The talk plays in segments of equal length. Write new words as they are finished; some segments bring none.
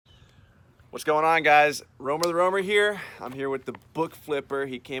What's going on, guys? Romer the Romer here. I'm here with the book flipper.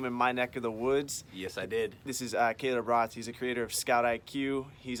 He came in my neck of the woods. Yes, I did. This is Caleb Rotz. He's a creator of Scout IQ.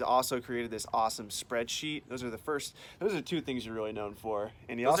 He's also created this awesome spreadsheet. Those are two things you're really known for.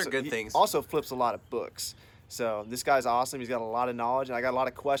 And Those are good things. Also flips a lot of books. So this guy's awesome. He's got a lot of knowledge, and I got a lot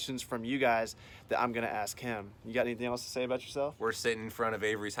of questions from you guys that I'm gonna ask him. You got anything else to say about yourself? We're sitting in front of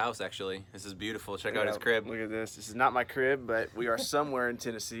Avery's house, actually. This is beautiful. Check out his crib. Look at this. This is not my crib, but we are somewhere in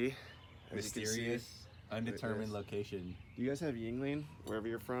Tennessee. As you can see. Mysterious, undetermined location. Do you guys have Yuengling wherever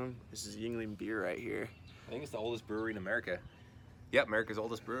you're from? This is Yuengling beer right here. I think it's the oldest brewery in America. Yep, America's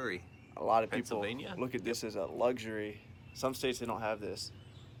oldest brewery. A lot of people Pennsylvania? look at this as a luxury. Some states they don't have this.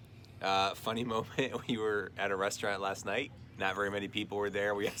 Funny moment, we were at a restaurant last night. Not very many people were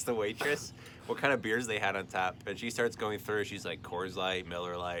there. We asked the waitress what kind of beers they had on tap. And she starts going through. She's like Coors Light,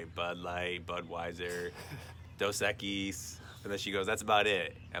 Miller Lite, Bud Light, Budweiser, Dos Equis. And then she goes, that's about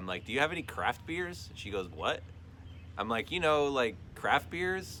it. I'm like, do you have any craft beers? She goes, what? I'm like, like craft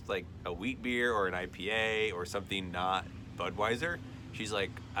beers, like a wheat beer or an IPA or something not Budweiser? She's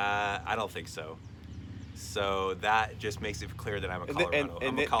like, I don't think so. So that just makes it clear that I'm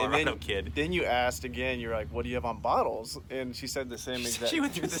a Colorado kid. Then you asked again, you're like, what do you have on bottles? And she said the same exact. She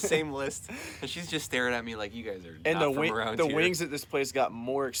went through the same list, and she's just staring at me like, you guys are and not from around the here. wings at this place got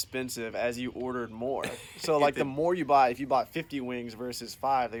more expensive as you ordered more. So like the more you buy, if you bought 50 wings versus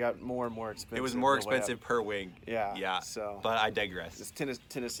 5, they got more and more expensive. It was more expensive per wing. Yeah. Yeah. So. But I digress. It's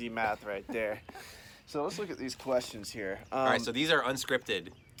Tennessee math right there. So let's look at these questions here. All right, so these are unscripted.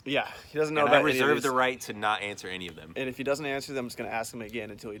 Yeah, he doesn't know And about I reserve these. the right to not answer any of them. And if he doesn't answer them, I'm just going to ask him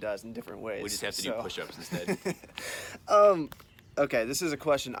again until he does in different ways. We just have to do push-ups instead. Okay, this is a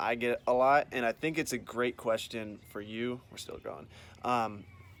question I get a lot, and I think it's a great question for you. We're still going.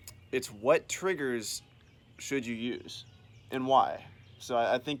 It's what triggers should you use and why? So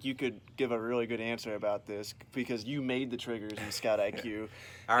I think you could give a really good answer about this because you made the triggers in Scout IQ.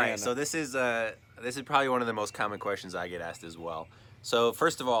 All right, so this is probably one of the most common questions I get asked as well. So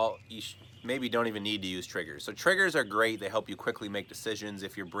first of all, you maybe don't even need to use triggers. So triggers are great. They help you quickly make decisions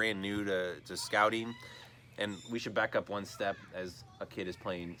if you're brand new to scouting. And we should back up one step as a kid is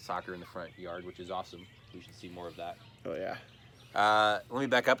playing soccer in the front yard, which is awesome. We should see more of that. Oh, yeah. Let me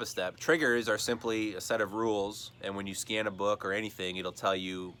back up a step. Triggers are simply a set of rules, and when you scan a book or anything, it'll tell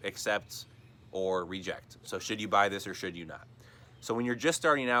you accept or reject. So should you buy this or should you not? So when you're just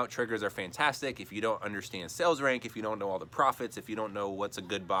starting out, triggers are fantastic. If you don't understand sales rank, if you don't know all the profits, if you don't know what's a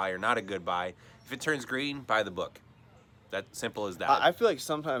good buy or not a good buy, if it turns green, buy the book. That simple as that. I feel like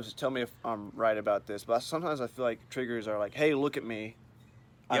sometimes, tell me if I'm right about this, but sometimes I feel like triggers are like, hey, look at me.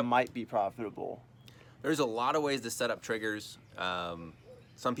 I Yep. might be profitable. There's a lot of ways to set up triggers.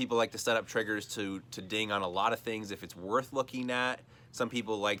 Some people like to set up triggers to ding on a lot of things if it's worth looking at. Some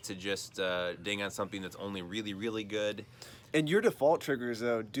people like to just ding on something that's only really, really good. And your default triggers,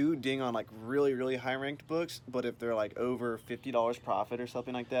 though, do ding on like really, really high ranked books, but if they're like over $50 profit or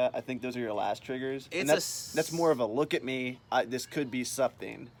something like that, I think those are your last triggers. And that's more of a look at me, this could be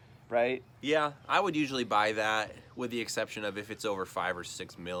something, right? Yeah, I would usually buy that with the exception of if it's over 5 or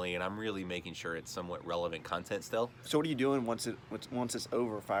 6 million. I'm really making sure it's somewhat relevant content still. So what are you doing once it's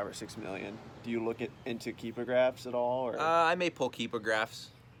over 5 or 6 million? Do you look into keepographs at all? Or? I may pull keepographs.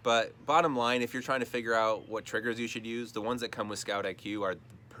 But bottom line, if you're trying to figure out what triggers you should use, the ones that come with Scout IQ are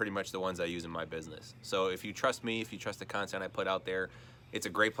pretty much the ones I use in my business. So if you trust me, if you trust the content I put out there, it's a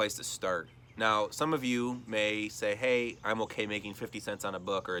great place to start. Now, some of you may say, hey, I'm okay making 50 cents on a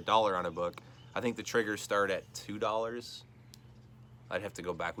book or $1 on a book. I think the triggers start at $2. I'd have to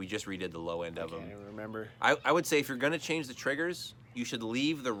go back. We just redid the low end of them. I can't remember. I would say if you're going to change the triggers, you should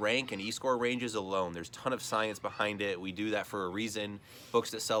leave the rank and e-score ranges alone. There's a ton of science behind it. We do that for a reason.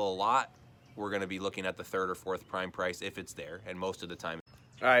 Books that sell a lot, we're going to be looking at the 3rd or 4th prime price if it's there, and most of the time.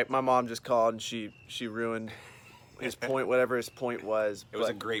 All right, my mom just called and she ruined his point, whatever his point was. It was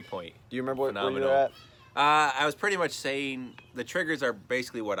a great point. Do you remember where you Phenomenal. were at? I was pretty much saying the triggers are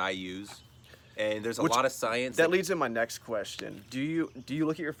basically what I use, and there's a lot of science. That leads to my next question. Do you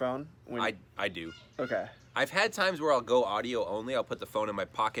look at your phone? I do. Okay. I've had times where I'll go audio only. I'll put the phone in my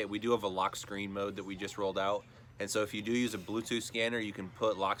pocket. We do have a lock screen mode that we just rolled out. And so if you do use a Bluetooth scanner, you can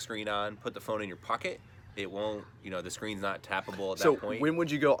put lock screen on, put the phone in your pocket. It won't, the screen's not tappable at that point. So when would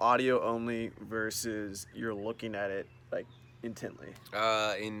you go audio only versus you're looking at it like intently?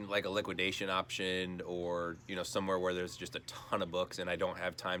 In like a liquidation option or, somewhere where there's just a ton of books and I don't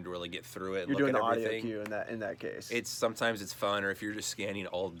have time to really get through it and You're look doing at the everything. audio cue in that case. Sometimes it's fun, or if you're just scanning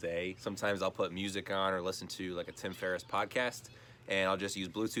all day, sometimes I'll put music on or listen to like a Tim Ferriss podcast. and I'll just use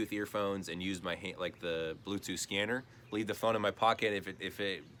Bluetooth earphones and use my hand, like the Bluetooth scanner. Leave the phone in my pocket. If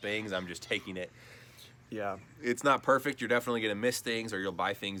it bangs, I'm just taking it. Yeah. It's not perfect. You're definitely gonna miss things, or you'll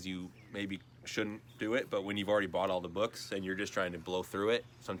buy things you maybe shouldn't do it. But when you've already bought all the books and you're just trying to blow through it,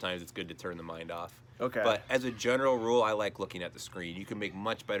 sometimes it's good to turn the mind off. Okay. But as a general rule, I like looking at the screen. You can make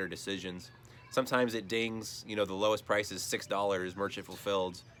much better decisions. Sometimes it dings. You know, the lowest price is $6, merchant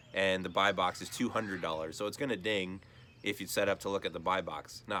fulfilled, and the buy box is $200. So it's gonna ding if you set up to look at the buy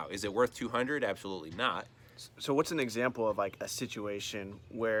box. Now, is it worth $200? Absolutely not. So what's an example of like a situation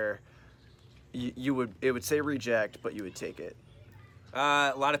where it would say reject, but you would take it?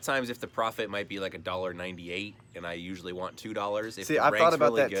 A lot of times, if the profit might be like $1.98, and I usually want $2. If See, the I've rank's thought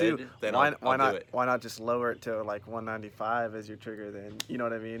about really that good, too. then Why I'll not? do it. Why not just lower it to like 195 as your trigger? Then you know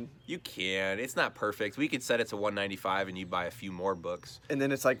what I mean. You can. It's not perfect. We could set it to 195, and you buy a few more books. And then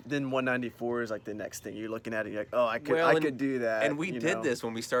it's like 194 is like the next thing you're looking at it. You're like, oh, I could do that. And we you did know? this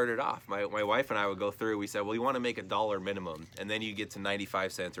when we started off. My wife and I would go through. We said, well, you want to make $1 minimum, and then you get to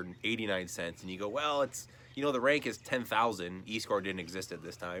 95 cents or 89 cents, and you go, well, it's. You know, the rank is 10,000. eScore didn't exist at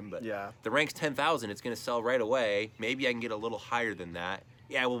this time, but Yeah. the rank's 10,000. It's going to sell right away. Maybe I can get a little higher than that.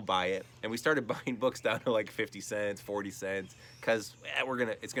 Yeah, we'll buy it. And we started buying books down to like 50 cents, 40 cents, because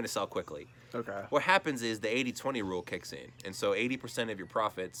it's going to sell quickly. Okay. What happens is the 80-20 rule kicks in. And so 80% of your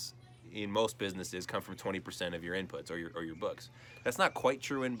profits in most businesses come from 20% of your inputs or your books. That's not quite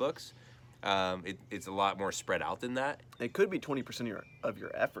true in books. It's a lot more spread out than that. It could be 20% of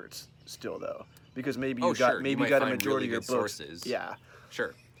your efforts still though, because maybe Oh, you got sure. maybe You you got a might find majority really of good your books. sources. Yeah.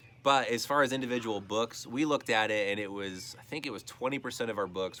 Sure. But as far as individual books, we looked at it and I think it was 20% of our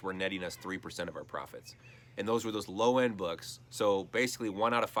books were netting us 3% of our profits. And those were those low end books. So basically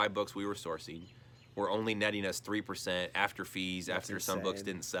 1 out of 5 books we were sourcing were only netting us 3% after fees, That's after some books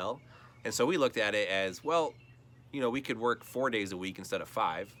insane. didn't sell. And so we looked at it as, well, you know, we could work 4 days a week instead of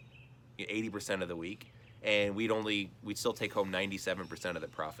 5, 80% of the week, and we'd still take home 97% of the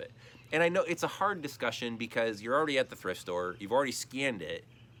profit. And I know it's a hard discussion because you're already at the thrift store, you've already scanned it.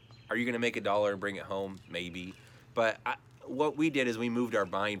 Are you going to make $1 and bring it home? Maybe. But what we did is we moved our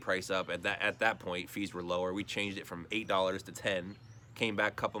buying price up. At that point, fees were lower. We changed it from $8 to $10. Came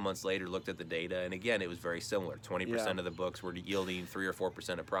back a couple months later, looked at the data, and again, it was very similar. 20% Yeah. of the books were yielding 3 or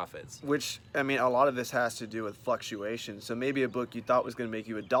 4% of profits. Which, I mean, a lot of this has to do with fluctuation. So maybe a book you thought was going to make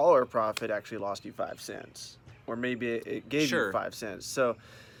you $1 profit actually lost you 5 cents, or maybe it gave Sure. you 5 cents. So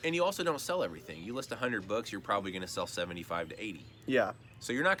And you also don't sell everything. You list 100 books, you're probably going to sell 75 to 80. yeah,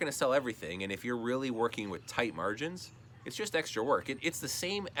 So you're not going to sell everything, and if you're really working with tight margins, it's just extra work. It's the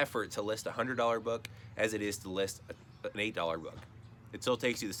same effort to list a $100 book as it is to list an $8 book. It still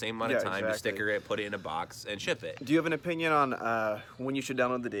takes you the same amount of Yeah, time to exactly. sticker it, put it in a box, and ship it. do you have an opinion on when you should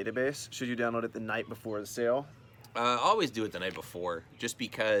download the database? Should you download it the night before the sale? Always do it the night before, just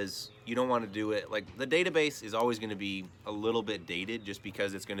because you don't want to do it. Like, the database is always going to be a little bit dated just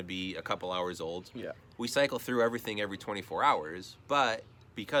because it's going to be a couple hours old. Yeah. We cycle through everything every 24 hours, but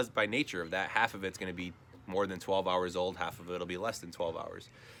because by nature of that, half of it's going to be more than 12 hours old, half of it will be less than 12 hours.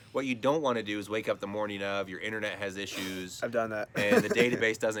 What you don't want to do is wake up the morning of, your internet has issues, I've done that. and the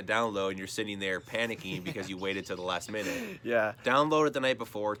database doesn't download, and you're sitting there panicking because you waited till the last minute. Yeah. Download it the night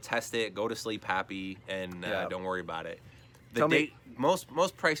before, test it, go to sleep happy, and Yeah. don't worry about it. Tell me-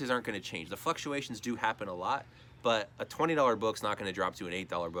 Most prices aren't going to change. The fluctuations do happen a lot, but a $20 book's not going to drop to an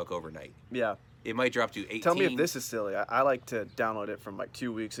 $8 book overnight. Yeah. It might drop to 18. Tell me if this is silly. I like to download it from like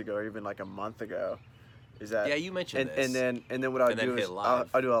 2 weeks ago or even like a month ago. Is that? Yeah, you mentioned and, this. And then what I'll And then do hit is live.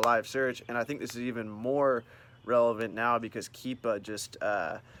 I'll do a live search, and I think this is even more relevant now because Keepa just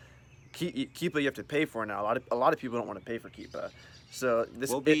Keepa you have to pay for now. A lot of people don't want to pay for Keepa, so this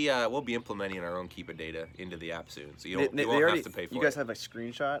We'll be implementing our own Keepa data into the app soon, so you won't have to pay for it. You guys have a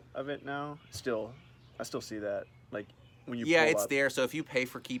screenshot of it now. I still see that like when you Yeah, pull it's up. there. So if you pay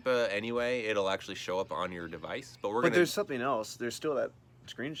for Keepa anyway, it'll actually show up on your device. But But there's something else. There's still that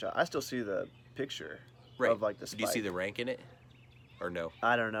screenshot. I still see the picture right. of like the Do you see spike. the rank in it, or no?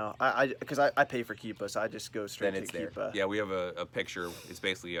 I don't know. Because I pay for Keepa, so I just go straight Then to it's there. Keepa. Yeah, we have a picture. It's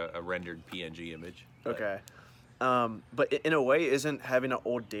basically a rendered PNG image. But Okay. But in a way, isn't having an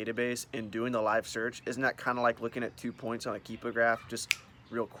old database and doing the live search, isn't that kind of like looking at 2 points on a Keepa graph just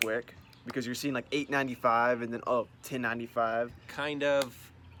real quick? Because you're seeing like 8.95 and then 10.95. Kind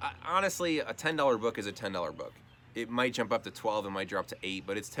of. Honestly, a $10 book is a $10 book. It might jump up to 12, it might drop to 8,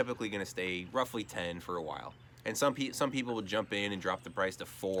 but it's typically going to stay roughly 10 for a while. And some people will jump in and drop the price to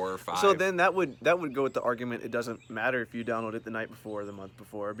 4 or 5. So then that would go with the argument it doesn't matter if you download it the night before or the month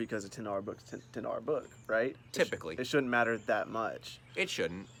before because a $10 book's $10 book, right? Typically. It shouldn't matter that much. It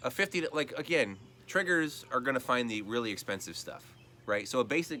shouldn't. A 50, again, triggers are going to find the really expensive stuff. right? So a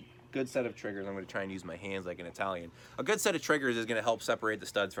basic good set of triggers, I'm going to try and use my hands like an Italian. A good set of triggers is going to help separate the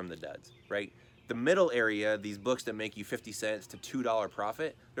studs from the duds, right? The middle area, these books that make you 50 cents to $2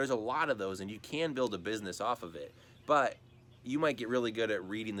 profit, there's a lot of those, and you can build a business off of it. But you might get really good at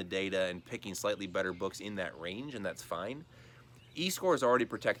reading the data and picking slightly better books in that range, and that's fine. eScore is already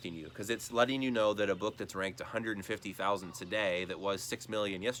protecting you because it's letting you know that a book that's ranked 150,000 today that was 6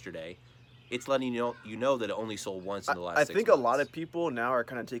 million yesterday, it's letting you know that it only sold once in the last 6 months. I think a lot of people now are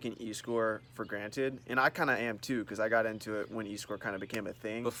kind of taking eScore for granted, and I kind of am too because I got into it when eScore kind of became a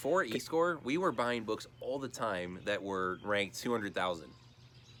thing. Before eScore, we were buying books all the time that were ranked 200,000.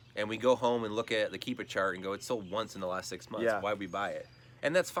 And we go home and look at the Keep It chart and go, it sold once in the last 6 months. Yeah. Why'd we buy it?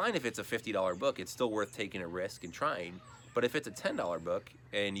 And that's fine if it's a $50 book. It's still worth taking a risk and trying. But if it's a $10 book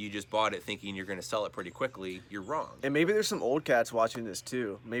and you just bought it thinking you're going to sell it pretty quickly, you're wrong. And maybe there's some old cats watching this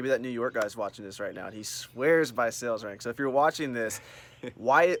too. Maybe that New York guy's watching this right now, and he swears by sales rank. So if you're watching this,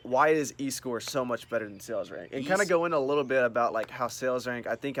 why is eScore so much better than sales rank? And kind of go in a little bit about like how sales rank.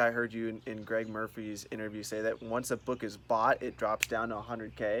 I think I heard you in Greg Murphy's interview say that once a book is bought, it drops down to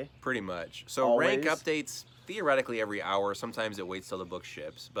 100K. Pretty much. So Always? rank updates theoretically every hour. Sometimes it waits till the book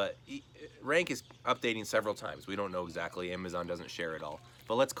ships, but rank is updating several times. We don't know exactly. Amazon doesn't share it all,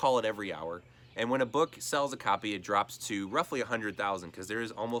 but let's call it every hour. And when a book sells a copy, it drops to roughly 100,000 because there is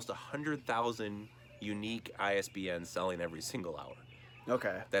almost 100,000 unique ISBNs selling every single hour.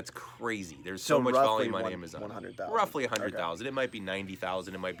 Okay. That's crazy. There's so much roughly volume on Amazon. 100,000. Roughly 100,000. It might be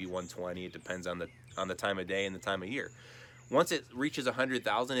 90,000. It might be 120. It depends on the time of day and the time of year. Once it reaches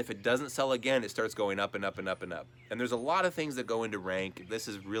 100,000, if it doesn't sell again, it starts going up and up and up and up. And there's a lot of things that go into rank. This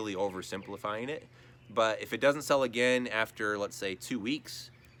is really oversimplifying it. But if it doesn't sell again after, let's say, 2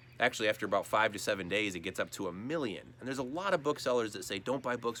 weeks, actually after about 5 to 7 days, it gets up to 1 million. And there's a lot of booksellers that say, don't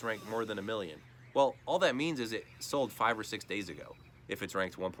buy books ranked more than 1 million. Well, all that means is it sold 5 or 6 days ago, if it's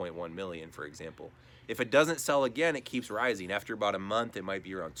ranked 1.1 million, for example. If it doesn't sell again, it keeps rising. After about a month, it might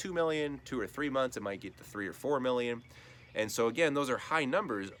be around 2 million. 2 or 3 months, it might get to 3 or 4 million. And so again, those are high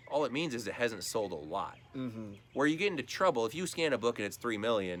numbers. All it means is it hasn't sold a lot. Mm-hmm. Where you get into trouble, if you scan a book and it's 3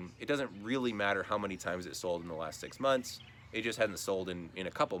 million, it doesn't really matter how many times it sold in the last 6 months. It just hasn't sold in a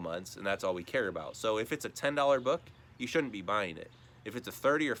couple months, and that's all we care about. So if it's a $10 book, you shouldn't be buying it. If it's a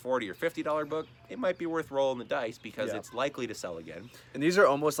 $30 or $40 or $50 book, it might be worth rolling the dice because it's likely to sell again. And these are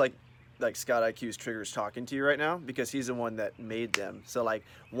almost like Scott IQ's triggers talking to you right now because he's the one that made them. So like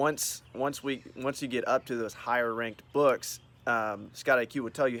once you get up to those higher ranked books, Scott IQ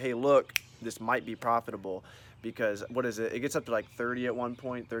would tell you, hey, look, this might be profitable because what is it? It gets up to like 30 at one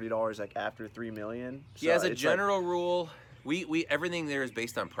point, $30 like after 3 million. So yeah, as a general rule, we everything there is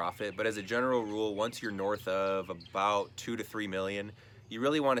based on profit, but as a general rule, once you're north of about 2 to 3 million, you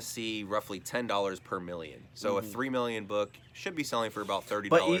really want to see roughly $10 per million. So a 3 million book should be selling for about $30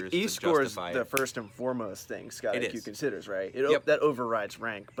 but to eScore is justify the it. first and foremost thing Scott It IQ is. considers, right? Yep. That overrides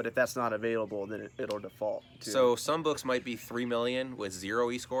rank, but if that's not available, then it'll default to. So some books might be 3 million with 0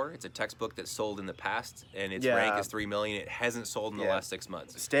 eScore. It's a textbook that's sold in the past, and its rank is 3 million. It hasn't sold in the last 6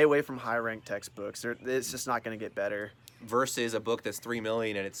 months. Stay away from high ranked textbooks. It's just not going to get better. Versus a book that's 3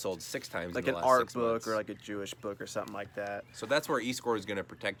 million and it's sold 6 times Like in the an last art 6 book months. or like a Jewish book or something like that. So that's where eScore is going to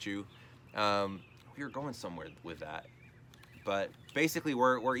protect you. We were going somewhere with that. But basically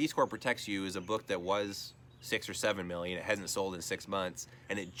where eScore protects you is a book that was 6 or 7 million, it hasn't sold in 6 months,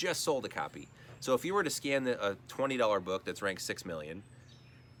 and it just sold a copy. So if you were to scan a $20 book that's ranked 6 million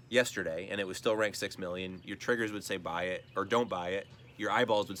yesterday and it was still ranked 6 million, your triggers would say buy it or don't buy it. Your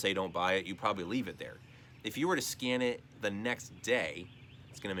eyeballs would say don't buy it. You probably leave it there. If you were to scan it the next day,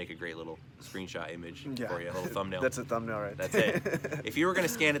 it's going to make a great little screenshot image for you, a little thumbnail. That's a thumbnail right That's there. it. If you were going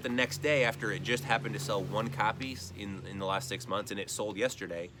to scan it the next day after it just happened to sell 1 copy in the last 6 months and it sold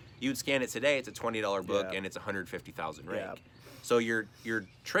yesterday, you'd scan it today, it's a $20 book and it's 150,000 rank. Yeah. So your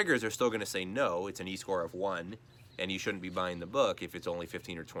triggers are still going to say no, it's an eScore of 1, and you shouldn't be buying the book if it's only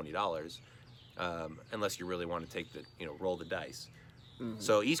 $15 or $20, unless you really want to take roll the dice.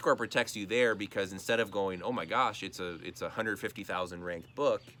 So eScore protects you there because instead of going, oh my gosh, it's a 150,000 ranked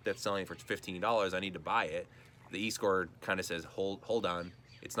book that's selling for $15, I need to buy it. The eScore kind of says, hold on,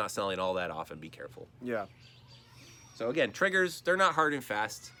 it's not selling all that often, be careful. Yeah. So again, triggers, they're not hard and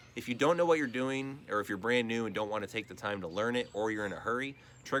fast. If you don't know what you're doing, or if you're brand new and don't want to take the time to learn it, or you're in a hurry,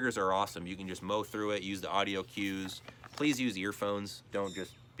 triggers are awesome. You can just mow through it, use the audio cues. Please use earphones. Don't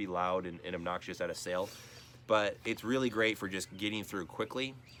just be loud and obnoxious at a sale. But it's really great for just getting through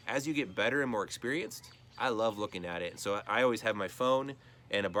quickly. As you get better and more experienced, I love looking at it. So I always have my phone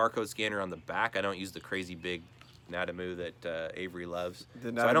and a barcode scanner on the back. I don't use the crazy big Natamu that Avery loves.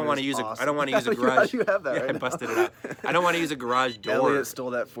 The So I don't Natamu want to is use awesome. I don't want to use a You garage. have that yeah, right I now. busted it out. I don't want to use a garage door. Elliot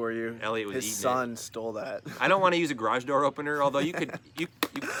stole that for you. Elliot was His eating son stole that. I don't want to use a garage door opener, although you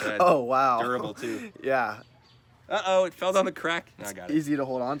Oh wow. durable too. Yeah. Uh-oh, it fell down the crack. No, I got it. Easy to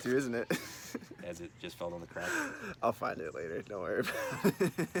hold on to, isn't it? As it just fell down the crack. I'll find it later. Don't worry.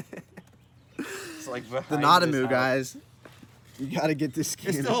 It's like The behind Natamu, this house. guys. You gotta get this skin.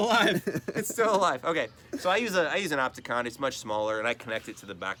 It's still alive. It's still alive. Okay, so I use an Opticon. It's much smaller, and I connect it to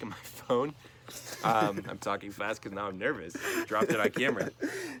the back of my phone. I'm talking fast because now I'm nervous. Dropped it on camera.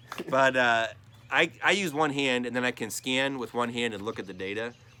 But I use one hand, and then I can scan with one hand and look at the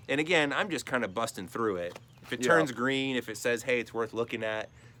data. And again, I'm just kind of busting through it. If it turns green, if it says, hey, it's worth looking at,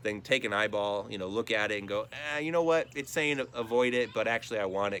 then take an eyeball, look at it and go, you know what? It's saying avoid it, but actually I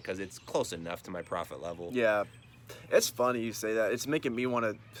want it because it's close enough to my profit level. Yeah. It's funny you say that. It's making me want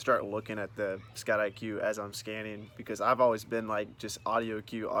to start looking at the Scout IQ as I'm scanning because I've always been like just audio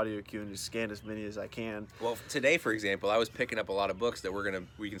cue, and just scan as many as I can. Well, today, for example, I was picking up a lot of books that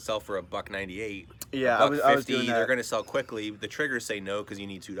we can sell for $1.98. Yeah, $1.50. I was doing that. They're going to sell quickly. The triggers say no because you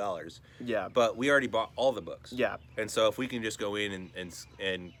need $2. Yeah. But we already bought all the books. Yeah. And so if we can just go in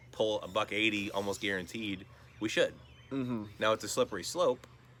and pull $1.80 almost guaranteed, we should. Mm-hmm. Now it's a slippery slope.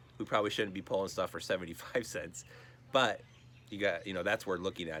 We probably shouldn't be pulling stuff for 75 cents. But you got, that's where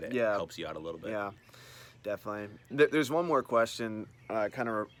looking at it helps you out a little bit. Yeah, definitely. There's one more question, kind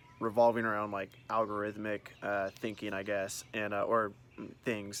of revolving around like algorithmic thinking, I guess, and or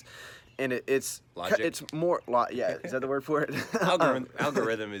things, and it's Logic? It's more yeah. Is that the word for it?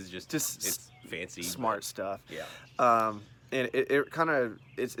 Algorithm is just it's fancy, smart stuff. Yeah. And it kind of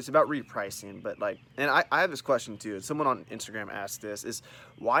it's about repricing, but like, and I have this question too. And someone on Instagram asked this: is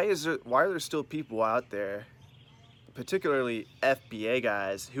why are there still people out there, particularly FBA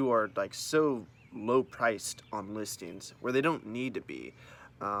guys, who are like so low priced on listings where they don't need to be?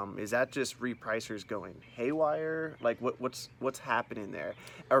 Is that just repricers going haywire? Like what's happening there?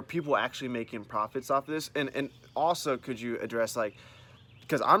 Are people actually making profits off of this? And also, could you address like,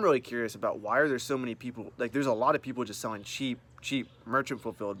 because I'm really curious about why are there so many people, like there's a lot of people just selling cheap merchant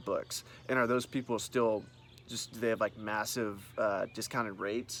fulfilled books, and are those people still just, do they have like massive discounted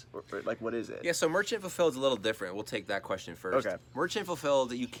rates, or like what is it? Yeah, so merchant fulfilled is a little different. We'll take that question first. Okay. Merchant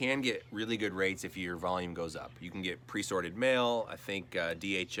fulfilled, you can get really good rates if your volume goes up. You can get pre-sorted mail. I think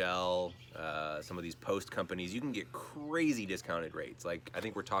DHL, some of these post companies, you can get crazy discounted rates. Like I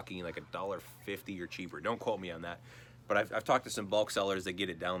think we're talking like $1.50 or cheaper. Don't quote me on that. But I've talked to some bulk sellers that get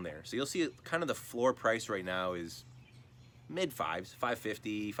it down there. So you'll see kind of the floor price right now is mid fives,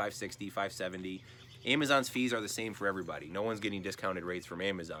 $5.50, $5.60, $5.70. Amazon's fees are the same for everybody. No one's getting discounted rates from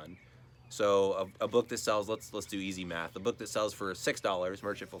Amazon. So a book that sells, let's do easy math. A book that sells for $6,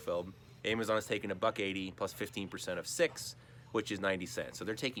 merchant fulfilled, Amazon is taking $1.80 plus 15% of 6, which is 90 cents. So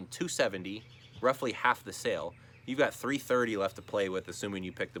they're taking $2.70, roughly half the sale. You've got $3.30 left to play with, assuming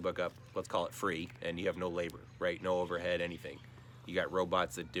you pick the book up, let's call it free, and you have no labor, right? No overhead, anything. You got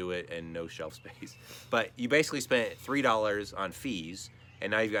robots that do it and no shelf space. But you basically spent $3 on fees, and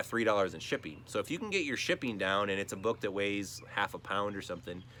now you've got $3 in shipping. So if you can get your shipping down and it's a book that weighs half a pound or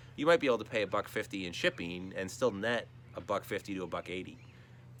something, you might be able to pay $1.50 in shipping and still net $1.50 to $1.80.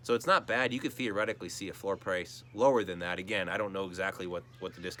 So it's not bad. You could theoretically see a floor price lower than that. Again, I don't know exactly what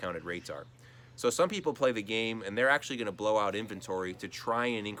the discounted rates are. So some people play the game and they're actually going to blow out inventory to try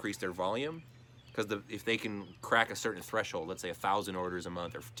and increase their volume, because if they can crack a certain threshold, let's say 1,000 orders a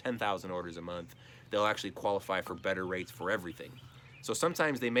month or 10,000 orders a month, they'll actually qualify for better rates for everything. So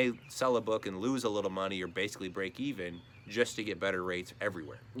sometimes they may sell a book and lose a little money or basically break even just to get better rates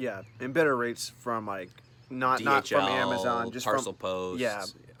everywhere. Yeah, and better rates from like not DHL, from Amazon, just Parcel from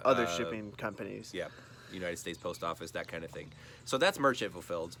Post, other shipping companies. Yeah, United States Post Office, that kind of thing. So that's merchant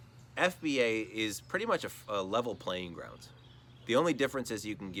fulfilled. FBA is pretty much a level playing ground. The only differences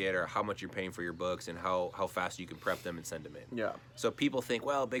you can get are how much you're paying for your books and how fast you can prep them and send them in. Yeah. So people think,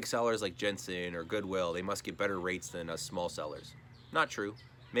 well, big sellers like Jensen or Goodwill, they must get better rates than us small sellers. Not true.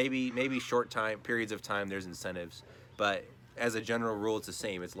 Maybe short time periods of time there's incentives, but as a general rule, it's the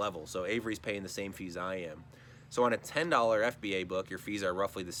same. It's level. So Avery's paying the same fees I am. So on a $10 FBA book, your fees are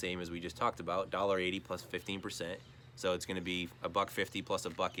roughly the same as we just talked about, $1.80 plus 15%. So it's going to be $1.50 plus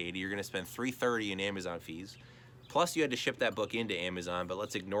 $1.80. You're going to spend $3.30 in Amazon fees. Plus you had to ship that book into Amazon, but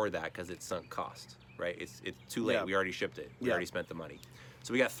let's ignore that because it's sunk cost, right? It's too late. Yeah. We already shipped it. We Yeah. already spent the money.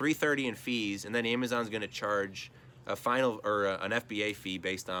 So we got $3.30 in fees, and then Amazon's going to charge a final or an FBA fee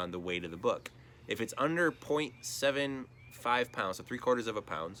based on the weight of the book. If it's under 0.75 pounds, so 3/4 of a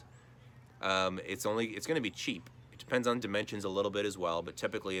pound, it's going to be cheap. It depends on dimensions a little bit as well, but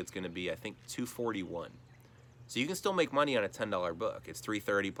typically it's going to be, I think, $2.41. So you can still make money on a $10 book. It's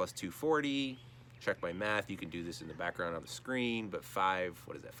 $330 plus $240. Check my math. You can do this in the background on the screen, but $570,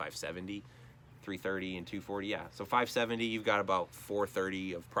 $330 and $240. Yeah, so $570. You've got about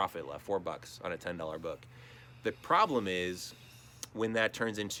 $430 of profit left, $4 on a $10 book. The problem is when that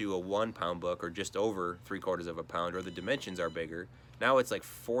turns into a 1 pound book or just over 3/4 of a pound, or the dimensions are bigger. Now it's like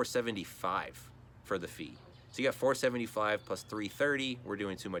 $475 for the fee. So you got $475 plus $330. We're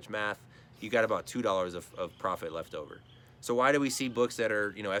doing too much math. You got about $2 of profit left over. So why do we see books that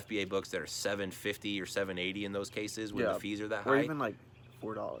are, FBA books that are $750 or $780 in those cases when the fees are that high? Or even like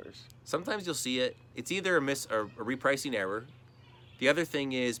 $4. Sometimes you'll see it. It's either a repricing error. The other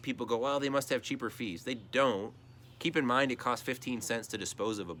thing is people go, well, they must have cheaper fees. They don't. Keep in mind it costs 15 cents to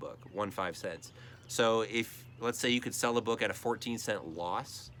dispose of a book, 15 cents. So if, let's say you could sell a book at a 14-cent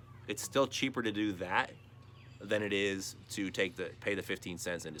loss, it's still cheaper to do that than it is to pay the 15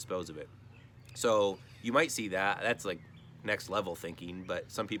 cents and dispose of it. So you might see that. That's like next level thinking,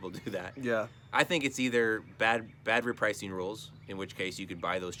 but some people do that. Yeah. I think it's either bad repricing rules, in which case you could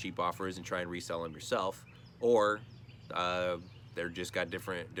buy those cheap offers and try and resell them yourself, or they're just got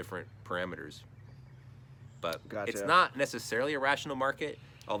different parameters. But Gotcha. It's not necessarily a rational market,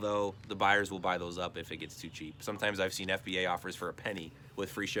 although the buyers will buy those up if it gets too cheap. Sometimes I've seen FBA offers for a penny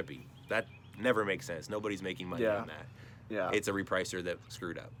with free shipping. That never makes sense. Nobody's making money on that. Yeah. It's a repricer that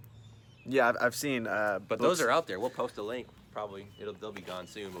screwed up. Yeah, I've seen. But books. those are out there. We'll post a link. Probably they'll be gone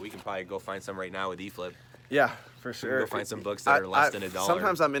soon, but we can probably go find some right now with eFlip. Yeah, for We can sure. go find some books that are less than $1.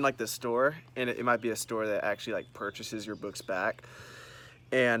 Sometimes I'm in like the store, and it might be a store that actually like purchases your books back,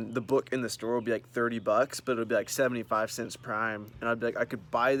 and the book in the store will be like $30, but it'll be like 75 cents prime, and I'd be like, I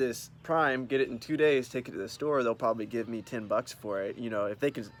could buy this prime, get it in 2 days, take it to the store. They'll probably give me $10 for it.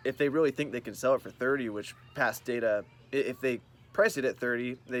 If they really think they can sell it for 30, which past data, if they price it at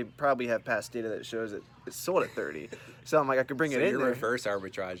 30, they probably have past data that shows it it's sold at 30. So I'm like, I could bring it in you're there. reverse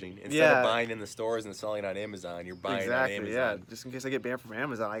arbitraging. Instead of buying in the stores and selling on Amazon, you're buying Exactly, on yeah. Amazon. Just in case I get banned from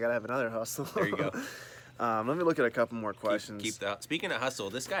Amazon, I gotta have another hustle. There you go. Let me look at a couple more questions. Speaking of hustle,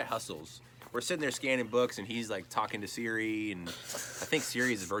 this guy hustles. We're sitting there scanning books, and he's like talking to Siri, and I think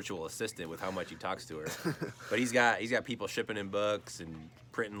Siri is a virtual assistant with how much he talks to her. But he's got people shipping in books and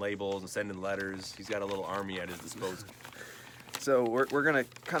printing labels and sending letters. He's got a little army at his disposal. So we're gonna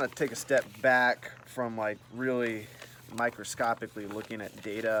kind of take a step back from like really microscopically looking at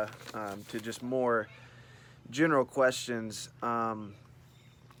data to just more general questions.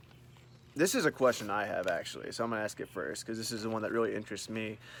 This is a question I have actually, so I'm gonna ask it first because this is the one that really interests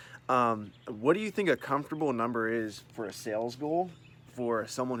me. What do you think a comfortable number is for a sales goal for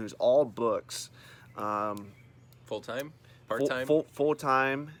someone who's all books? Full-time? Part-time?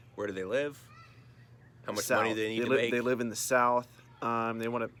 Full-time. Where do they live? How much South. money do they need to make? They live in the South. They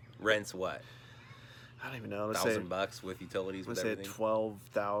want to. Rents what? I don't even know. Let's say $1,000 with utilities, with let's say everything.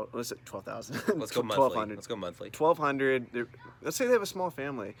 12,000. Let's say 12,000. Let's go monthly. 1,200. Let's go monthly. 1,200. Let's say they have a small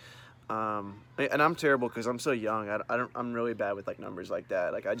family. And I'm terrible because I'm so young. I'm really bad with like numbers like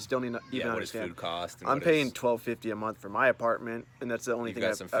that. Like I just don't even What does understand. food cost? And I'm what paying is- $1,250 a month for my apartment, and that's the only You've thing got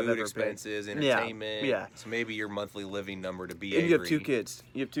I've some ever food paid. expenses, Yeah, entertainment. yeah. So maybe your monthly living number to be And you have 2 kids.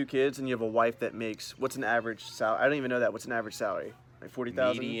 You have 2 kids, and you have a wife that makes what's an average salary? I don't even know that. What's an average salary? Like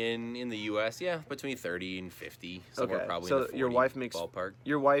 40,000. Median in the U.S., yeah, between 30 and 50. Somewhere Okay, probably so in the 40 your wife makes ballpark.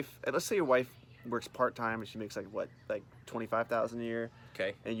 Your wife. Let's say your wife works part time and she makes like 25,000 a year.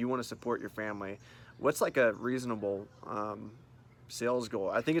 Okay. And you want to support your family. What's like a reasonable sales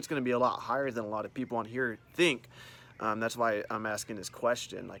goal? I think it's going to be a lot higher than a lot of people on here think. That's why I'm asking this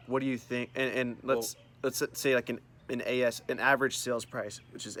question. Like, what do you think? And let's say like an average sales price,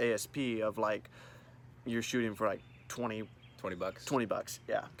 which is ASP of like you're shooting for like $20. $20.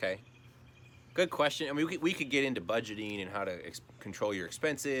 Yeah. Okay. Good question. I mean, we could get into budgeting and how to control your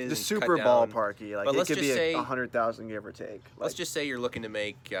expenses. The and super cut down. ballparky. Like But it let's could just be say- 100,000 give or take. Let's just say you're looking to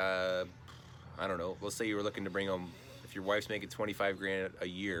make, I don't know. Let's say you were looking to bring home, if your wife's making $25,000 a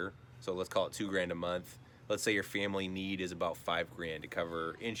year, so let's call it $2,000 a month. Let's say your family need is about $5,000 to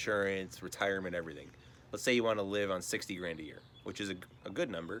cover insurance, retirement, everything. Let's say you want to live on $60,000 a year, which is a good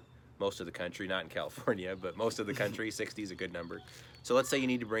number. Most of the country, not in California, but most of the country, 60 is a good number. So let's say you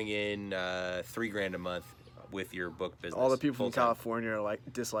need to bring in $3,000 a month with your book business. all the people from full-time. California are like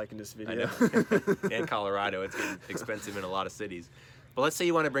disliking this I video. know. And Colorado, it's getting expensive in a lot of cities. But let's say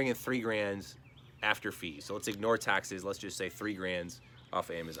you want to bring in $3,000 after fees. So let's ignore taxes. Let's just say $3,000 off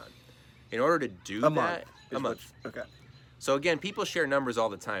of Amazon. In order to do A month. that, is a what- month. Okay. So again, people share numbers all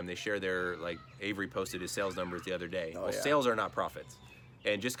the time. They share their, like Avery posted his sales numbers the other day. Oh, Well, yeah. sales are not profits.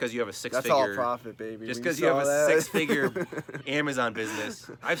 And just because you have a That's all six-figure, profit, baby. just When because you have a saw that. six-figure Amazon business,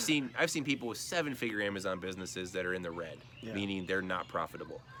 I've seen people with seven-figure Amazon businesses that are in the red, Yeah. meaning they're not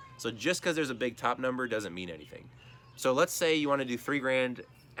profitable. So just because there's a big top number doesn't mean anything. So let's say you want to do $3,000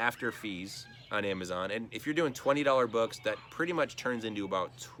 after fees on Amazon, and if you're doing $20 books, that pretty much turns into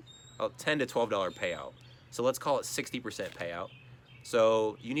about $10 to $12 payout. So let's call it 60% payout.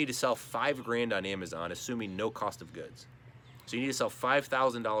 So you need to sell $5,000 on Amazon, assuming no cost of goods. So you need to sell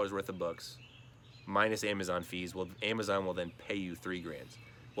 $5,000 worth of books minus Amazon fees. Well, Amazon will then pay you $3,000.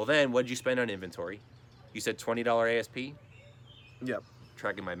 Well, then what'd you spend on inventory? You said $20 ASP. Yep.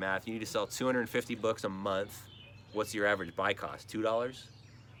 Tracking my math. You need to sell 250 books a month. What's your average buy cost? $2?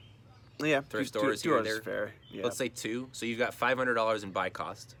 Yeah. Thrift stores here and is there. fair. Yeah. Let's say $2. So you've got $500 in buy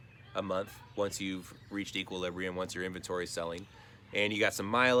cost a month once you've reached equilibrium, once your inventory is selling. And you got some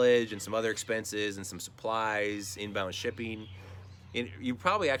mileage and some other expenses and some supplies, inbound shipping. And you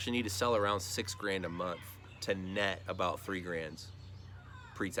probably actually need to sell around $6,000 a month to net about $3,000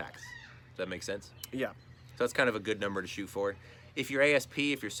 pre-tax. Does that make sense? Yeah. So that's kind of a good number to shoot for. If your ASP,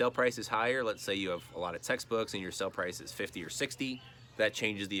 if your sale price is higher, let's say you have a lot of textbooks and your sale price is 50 or 60, that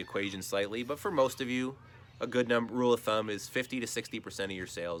changes the equation slightly. But for most of you, a good rule of thumb is 50 to 60% of your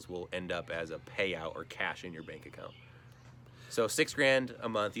sales will end up as a payout or cash in your bank account. So $6,000 a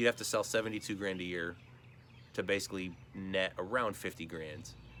month, you'd have to sell $72,000 a year to basically net around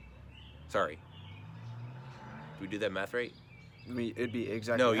 $50,000. Sorry. Did we do that math right? I mean, it'd be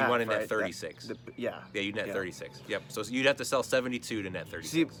exactly. No, you half, want to net right? 36. Yeah. Yeah, you net Yeah. 36. Yep. So you'd have to sell 72 to net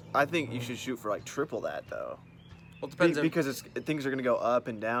 36. See, I think you should shoot for like triple that though. Well, it depends on Because things are going to go up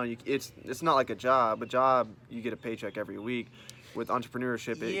and down. It's not like a job. A job, you get a paycheck every week. With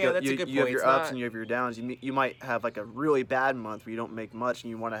entrepreneurship, Yeah, that's a good you have point. your It's ups not- and you have your downs. You might have like a really bad month where you don't make much, and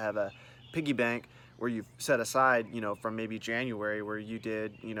you want to have a piggy bank where you've set aside, from maybe January where you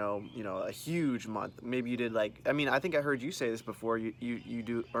did, a huge month. Maybe you did like, I mean, I think I heard you say this before. You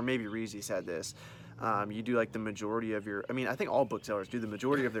do, or maybe Reezy said this. You do like the majority of your. I mean, I think all booksellers do the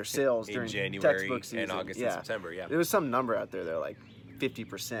majority of their sales in during January textbook season. and August yeah. and September. Yeah. There was some number out there, like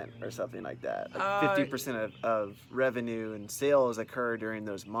 50% or something like that. Like Uh, 50% of revenue and sales occur during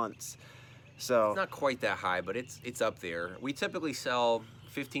those months. So It's not quite that high, but it's up there. We typically sell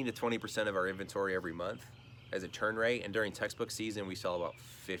 15 to 20% of our inventory every month as a turn rate, and during textbook season, we sell about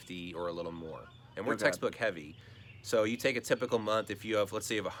 50 or a little more. And we're Okay. textbook heavy. So you take a typical month, if you have, let's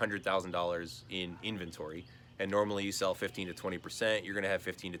say you have $100,000 in inventory, and normally you sell 15 to 20%, you're going to have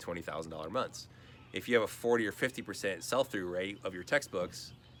 $15,000 to $20,000 months. If you have a 40 or 50% sell-through rate of your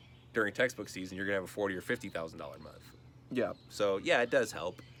textbooks during textbook season, you're going to have a $40,000 or $50,000 month. yeah, So yeah, it does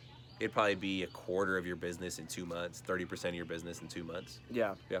help. It'd probably be a quarter of your business in 2 months, 30% of your business in 2 months.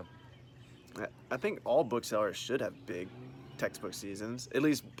 yeah. Yeah. I think all booksellers should have big textbook seasons, at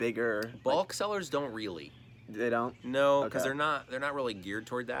least bigger. Bulk sellers don't really. They don't. No, because Okay. they're not really geared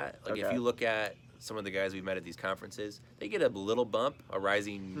toward that. Like if Okay. you look at some of the guys we've met at these conferences, they get a little bump, a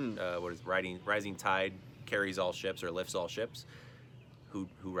rising rising tide carries all ships or lifts all ships. Who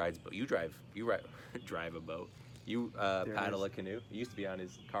rides boat? You drive drive a boat. You There it paddle is. a canoe. He used to be on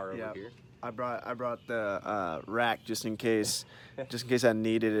his car over Yeah. here. I brought the rack just in case I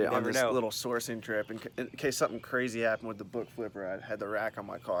needed it on never this know. little sourcing trip. In case something crazy happened with the book flipper, I had the rack on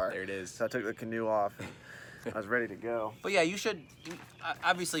my car. There it is. So I took the canoe off. I was ready to go. But yeah, you should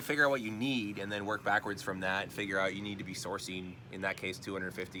obviously figure out what you need and then work backwards from that and figure out you need to be sourcing, in that case,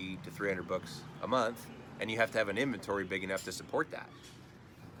 250 to 300 books a month, and you have to have an inventory big enough to support that.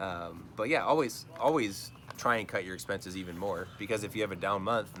 But yeah, always try and cut your expenses even more, because if you have a down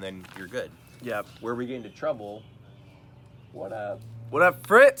month, then you're good. Yeah. Where we get into trouble, what up? What up,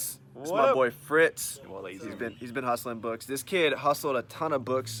 Fritz? It's What my up? boy Fritz. Well, lazy. He's been hustling books. This kid hustled a ton of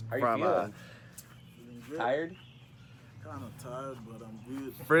books How you from feeling? Tired? Kind of tired, but I'm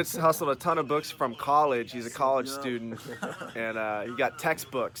good. Fritz hustled a ton of books from college. He's a college Yeah. student, and he got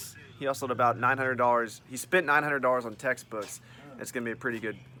textbooks. He hustled about $900. He spent $900 on textbooks. It's gonna be a pretty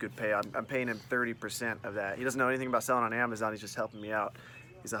good pay. I'm paying him 30% of that. He doesn't know anything about selling on Amazon. He's just helping me out.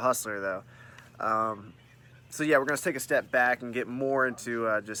 He's a hustler though. So yeah, we're gonna take a step back and get more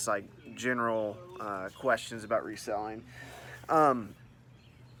into just like general questions about reselling.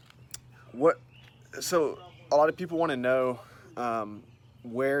 So a lot of people want to know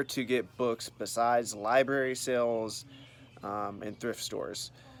where to get books besides library sales and thrift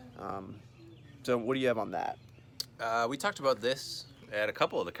stores. So what do you have on that? We talked about this at a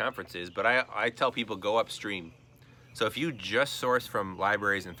couple of the conferences, but I tell people go upstream. So if you just source from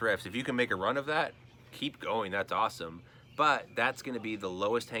libraries and thrifts, if you can make a run of that, keep going. That's awesome. But that's going to be the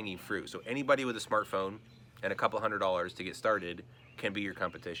lowest hanging fruit. So anybody with a smartphone and a couple $100 to get started, can be your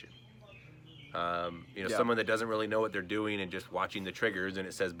competition. Yeah. Someone that doesn't really know what they're doing and just watching the triggers and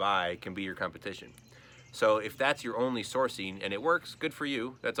it says buy can be your competition. So if that's your only sourcing and it works, good for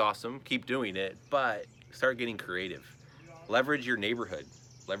you. That's awesome. Keep doing it, but start getting creative. Leverage your neighborhood.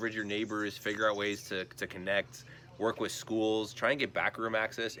 Leverage your neighbors. Figure out ways to connect. Work with schools. Try and get backroom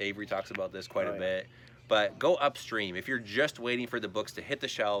access. Avery talks about this quite a bit. But go upstream. If you're just waiting for the books to hit the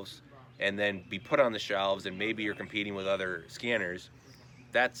shelves and then be put on the shelves and maybe you're competing with other scanners,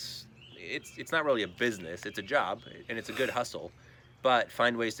 it's not really a business. It's a job and it's a good hustle. But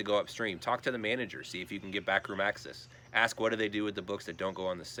find ways to go upstream. Talk to the manager. See if you can get backroom access. Ask what do they do with the books that don't go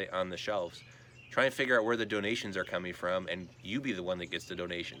on the shelves. Try and figure out where the donations are coming from, and you be the one that gets the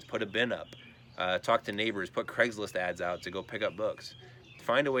donations. Put a bin up. Talk to neighbors. Put Craigslist ads out to go pick up books.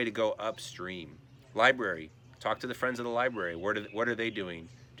 Find a way to go upstream. Library. Talk to the friends of the library. What are they doing?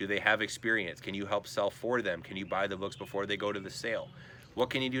 Do they have experience? Can you help sell for them? Can you buy the books before they go to the sale? What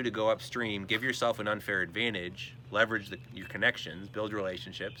can you do to go upstream? Give yourself an unfair advantage, leverage your connections, build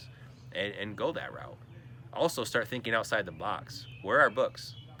relationships, and go that route. Also start thinking outside the box. Where are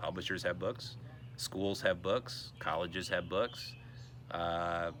books? Publishers have books. Schools have books. Colleges have books.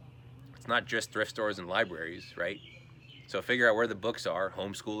 It's not just thrift stores and libraries, right? So figure out where the books are.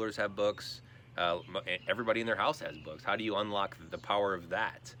 Homeschoolers have books. Everybody in their house has books. How do you unlock the power of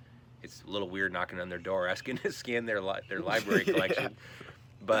that? It's a little weird knocking on their door asking to scan their library collection.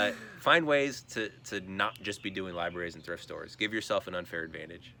 But find ways to not just be doing libraries and thrift stores. Give yourself an unfair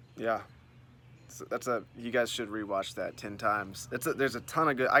advantage. Yeah. So you guys should rewatch that 10 times. There's a ton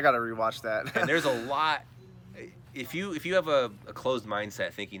of good. I got to rewatch that. And there's a lot. If you have a closed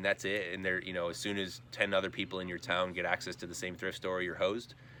mindset thinking that's it, and as soon as 10 other people in your town get access to the same thrift store, you're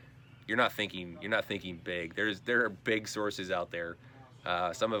hosed. You're not thinking big. There are big sources out there,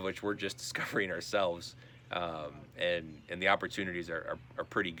 some of which we're just discovering ourselves. And the opportunities are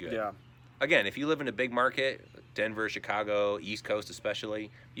pretty good. Yeah. Again, if you live in a big market, Denver, Chicago, East Coast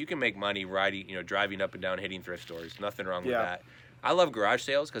especially, you can make money driving up and down, hitting thrift stores. Nothing wrong with that. I love garage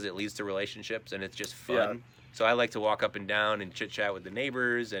sales because it leads to relationships and it's just fun. Yeah. So I like to walk up and down and chit chat with the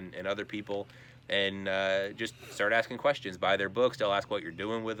neighbors and other people and just start asking questions. Buy their books. They'll ask what you're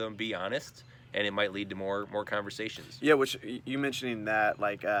doing with them. Be honest. And it might lead to more conversations. Yeah, which you mentioning that,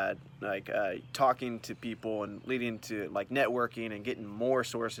 talking to people and leading to networking and getting more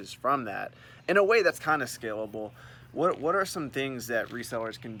sources from that. In a way, that's kind of scalable. What are some things that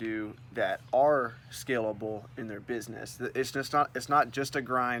resellers can do that are scalable in their business? It's not just a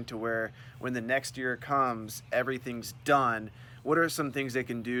grind to where when the next year comes, everything's done. What are some things they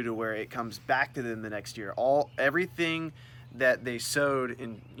can do to where it comes back to them the next year? Everything that they sowed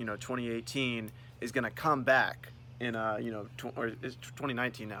in 2018 is going to come back in or it's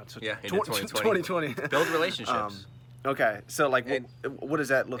 2019 now. So yeah, into 2020. Build relationships. Okay, so what does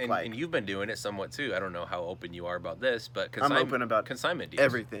that look like? And you've been doing it somewhat too. I don't know how open you are about this, but I'm open about consignment deals.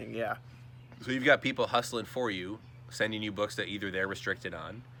 Everything. Yeah. So you've got people hustling for you, sending you books that either they're restricted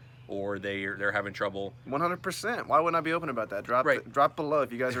on, or they're having trouble. 100%. Why wouldn't I be open about that? Drop below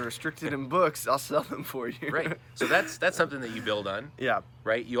if you guys are restricted in books. I'll sell them for you. Right. So that's something that you build on. Yeah.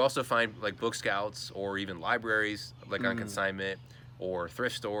 Right. You also find book scouts or even libraries on consignment, or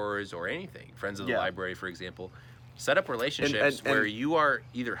thrift stores or anything. Friends of the library, for example. Set up relationships where you are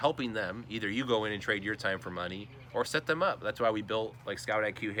either helping them, either you go in and trade your time for money, or set them up. That's why we built Scout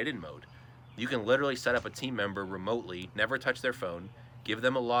IQ Hidden Mode. You can literally set up a team member remotely, never touch their phone. Give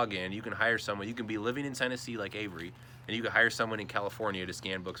them a login. You can hire someone. You can be living in Tennessee like Avery, and you can hire someone in California to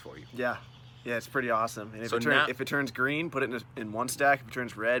scan books for you. Yeah. Yeah, it's pretty awesome. And if it turns green, put it in one stack. If it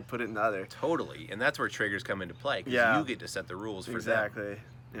turns red, put it in the other. Totally. And that's where triggers come into play, because you get to set the rules for them. Exactly.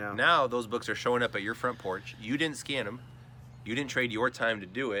 Yeah. Now those books are showing up at your front porch. You didn't scan them. You didn't trade your time to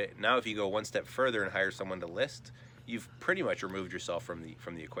do it. Now if you go one step further and hire someone to list, you've pretty much removed yourself from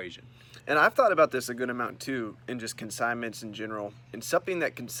the equation. And I've thought about this a good amount too, in just consignments in general. And something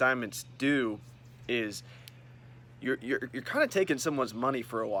that consignments do is you're kind of taking someone's money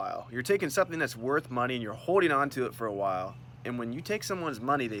for a while. You're taking something that's worth money and you're holding on to it for a while. And when you take someone's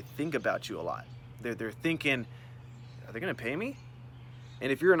money, they think about you a lot. They're thinking, are they going to pay me?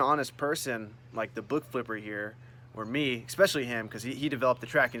 And if you're an honest person, like the book flipper here, or me, especially him, because he developed the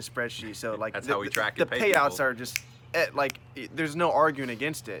tracking spreadsheet. So that's how we track the payouts are just there's no arguing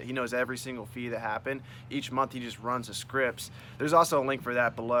against it. He knows every single fee that happened. Each month he just runs the scripts. There's also a link for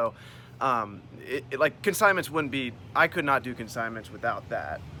that below. Consignments wouldn't be. I could not do consignments without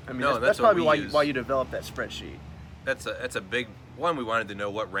that. I mean, that's probably why you developed that spreadsheet. That's a big one. We wanted to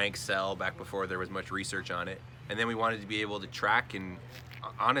know what ranks sell back before there was much research on it, and then we wanted to be able to track. And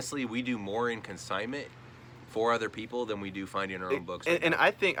honestly, we do more in consignment for other people than we do finding our own books. And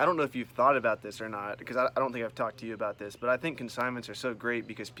I think, I don't know if you've thought about this or not, because I don't think I've talked to you about this, but I think consignments are so great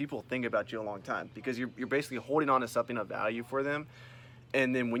because people think about you a long time, because you're basically holding on to something of value for them.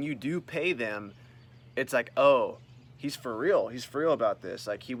 And then when you do pay them, it's like, oh, he's for real. He's for real about this.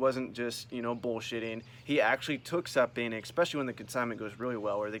 Like, he wasn't just, bullshitting. He actually took something, especially when the consignment goes really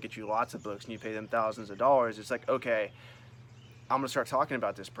well, where they get you lots of books and you pay them thousands of dollars. It's like, okay, I'm going to start talking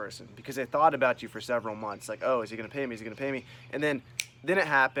about this person because they thought about you for several months. Like, oh, is he going to pay me? Is he going to pay me? And then it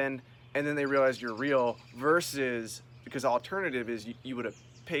happened, and then they realized you're real, versus, because the alternative is you would have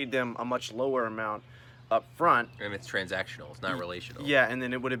paid them a much lower amount up front. And it's transactional. It's not relational. Yeah, and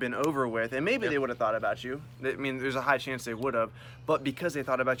then it would have been over with, and maybe Yep. they would have thought about you. I mean, there's a high chance they would have, but because they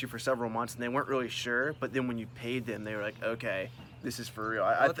thought about you for several months and they weren't really sure, but then when you paid them, they were like, okay, this is for real.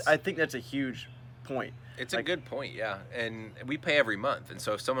 I think that's a huge point. It's a good point, yeah. And we pay every month. And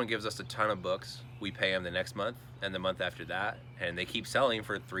so if someone gives us a ton of books, we pay them the next month and the month after that. And they keep selling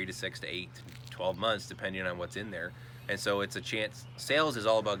for 3 to 6 to 8 to 12 months, depending on what's in there. And so it's a chance. Sales is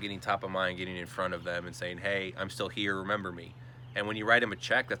all about getting top of mind, getting in front of them and saying, hey, I'm still here, remember me. And when you write them a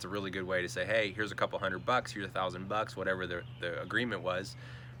check, that's a really good way to say, hey, here's a couple $100, here's $1,000, whatever the agreement was.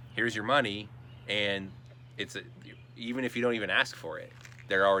 Here's your money. And even if you don't even ask for it,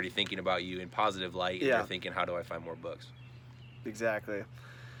 they're already thinking about you in positive light, and Yeah. they're thinking, how do I find more books? Exactly.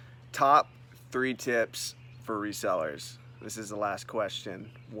 Top 3 tips for resellers. This is the last question.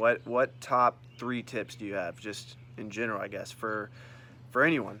 What top 3 tips do you have, just in general, I guess, for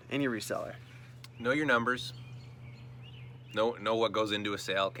anyone, any reseller? Know your numbers. Know what goes into a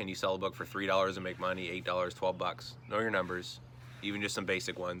sale. Can you sell a book for $3 and make money? $8, $12. Know your numbers, even just some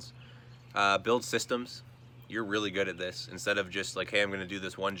basic ones. Build systems. You're really good at this. Instead of just like, hey, I'm going to do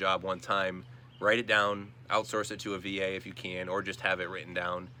this one job one time, write it down, outsource it to a VA if you can, or just have it written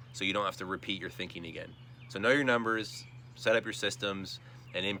down so you don't have to repeat your thinking again. So know your numbers, set up your systems,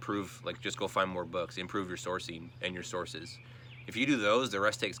 and improve, like just go find more books, improve your sourcing and your sources. If you do those, the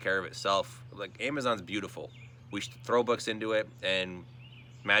rest takes care of itself. Like Amazon's beautiful. We throw books into it and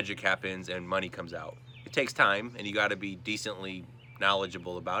magic happens and money comes out. It takes time and you got to be decently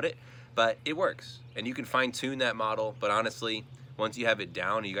knowledgeable about it, but it works. And you can fine tune that model, but honestly, once you have it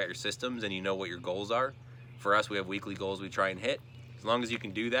down and you got your systems and you know what your goals are, for us, we have weekly goals we try and hit. As long as you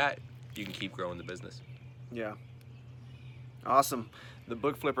can do that, you can keep growing the business. Yeah. Awesome. The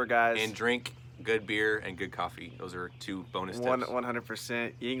Book Flipper guys. And drink good beer and good coffee. Those are 2 bonus tips.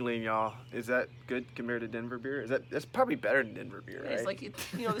 100%. Yuengling, y'all. Is that good compared to Denver beer? That's probably better than Denver beer, right? It's like,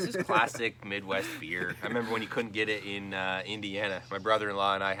 this is classic Midwest beer. I remember when you couldn't get it in Indiana. My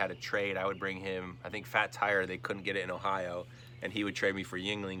brother-in-law and I had a trade. I would bring him, I think, Fat Tire. They couldn't get it in Ohio. And he would trade me for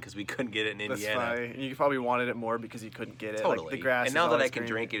Yuengling because we couldn't get it in Indiana. That's funny. And you probably wanted it more because you couldn't get it. Totally. Like the grass and now that I always can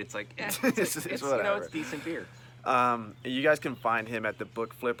green. drink it, it's like, it's whatever. it's decent beer. You guys can find him at the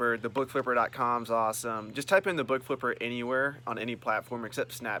Book Flipper. TheBookFlipper.com's awesome. Just type in the Book Flipper anywhere on any platform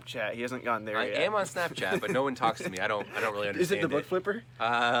except Snapchat. He hasn't gone there I yet. am on Snapchat, but no one talks to me. I don't really understand. Is it the Book Flipper?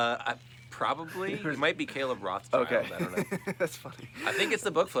 Probably. It might be Caleb Rothschild. Okay. I don't know. That's funny. I think it's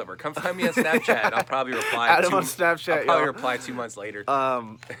the Book Flipper. Come find me on Snapchat. I'll probably reply. Add him on Snapchat, I'll probably y'all. reply 2 months later.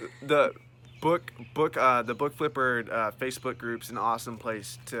 The Book Flipper Facebook group's an awesome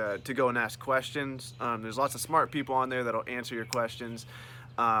place to go and ask questions. There's lots of smart people on there that'll answer your questions.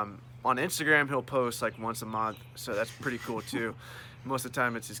 On Instagram, he'll post like once a month, so that's pretty cool too. Most of the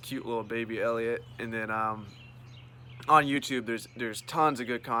time, it's his cute little baby Elliot. And then on YouTube, there's tons of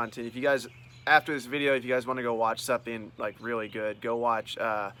good content. If you guys, after this video, if you guys want to go watch something like really good, go watch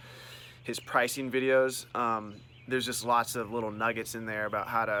his pricing videos. There's just lots of little nuggets in there about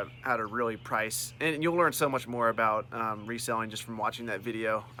how to really price, and you'll learn so much more about reselling just from watching that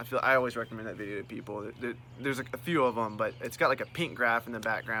video. I always recommend that video to people. There's a few of them, but it's got like a pink graph in the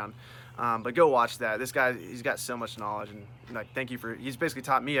background. But go watch that. This guy, he's got so much knowledge, and like he's basically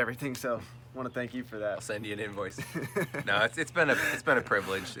taught me everything. So I want to thank you for that. I'll send you an invoice. No, it's been a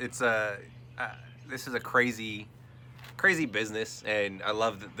privilege. This is a crazy business, and I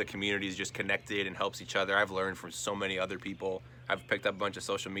love that the community is just connected and helps each other. I've learned from so many other people. I've picked up a bunch of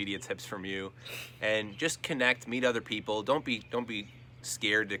social media tips from you, and just connect, meet other people. Don't be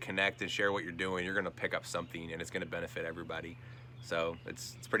scared to connect and share what you're doing. You're gonna pick up something, and it's gonna benefit everybody. So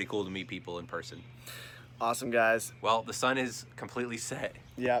it's pretty cool to meet people in person. Awesome, guys. Well, the sun is completely set.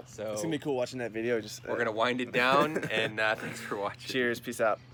 Yeah. So It's gonna be cool watching that video. We're gonna wind it down, and thanks for watching. Cheers. Peace out.